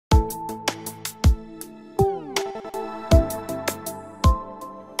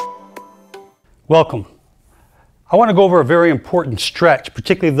Welcome. I want to go over a very important stretch,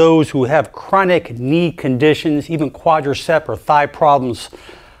 particularly those who have chronic knee conditions, even quadricep or thigh problems.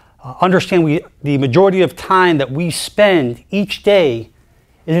 Understand the majority of time that we spend each day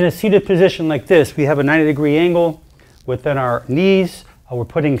is in a seated position like this. We have a 90-degree angle within our knees. We're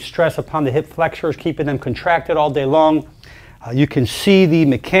putting stress upon the hip flexors, keeping them contracted all day long. You can see the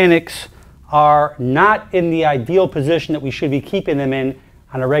mechanics are not in the ideal position that we should be keeping them in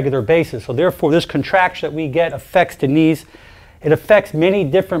on a regular basis. So therefore, this contraction that we get affects the knees. It affects many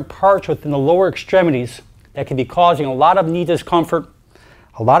different parts within the lower extremities that can be causing a lot of knee discomfort,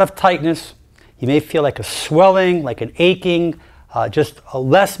 a lot of tightness. You may feel like a swelling, like an aching, just a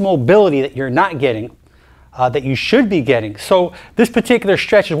less mobility that you're not getting, that you should be getting. So this particular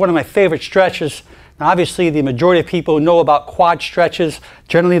stretch is one of my favorite stretches. Now obviously the majority of people know about quad stretches.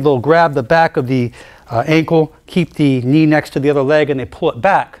 Generally they'll grab the back of the ankle, keep the knee next to the other leg, and they pull it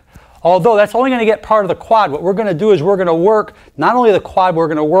back. Although that's only going to get part of the quad. What we're going to do is we're going to work not only the quad, we're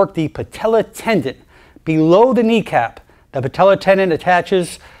going to work the patellar tendon below the kneecap. The patellar tendon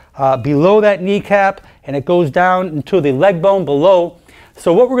attaches below that kneecap and it goes down into the leg bone below.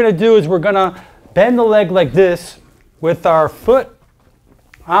 So what we're going to do is we're going to bend the leg like this with our foot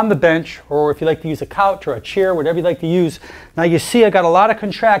on the bench, or if you like to use a couch or a chair, whatever you like to use. Now you see I got a lot of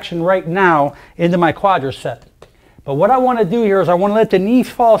contraction right now into my quadricep. But what I want to do here is I want to let the knee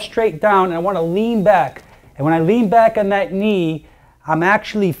fall straight down and I want to lean back. And when I lean back on that knee, I'm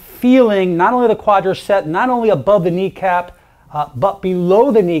actually feeling not only the quadricep, not only above the kneecap, but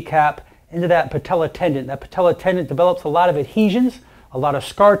below the kneecap into that patella tendon. That patella tendon develops a lot of adhesions, a lot of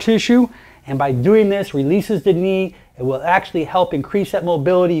scar tissue, and by doing this, releases the knee. It will actually help increase that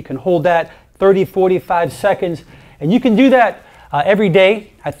mobility. You can hold that 30, 45 seconds, and you can do that every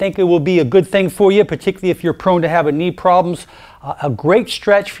day. I think it will be a good thing for you, particularly if you're prone to having knee problems. A great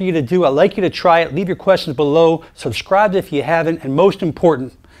stretch for you to do. I'd like you to try it. Leave your questions below. Subscribe if you haven't, and most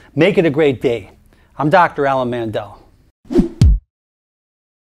important, make it a great day. I'm Dr. Mandell.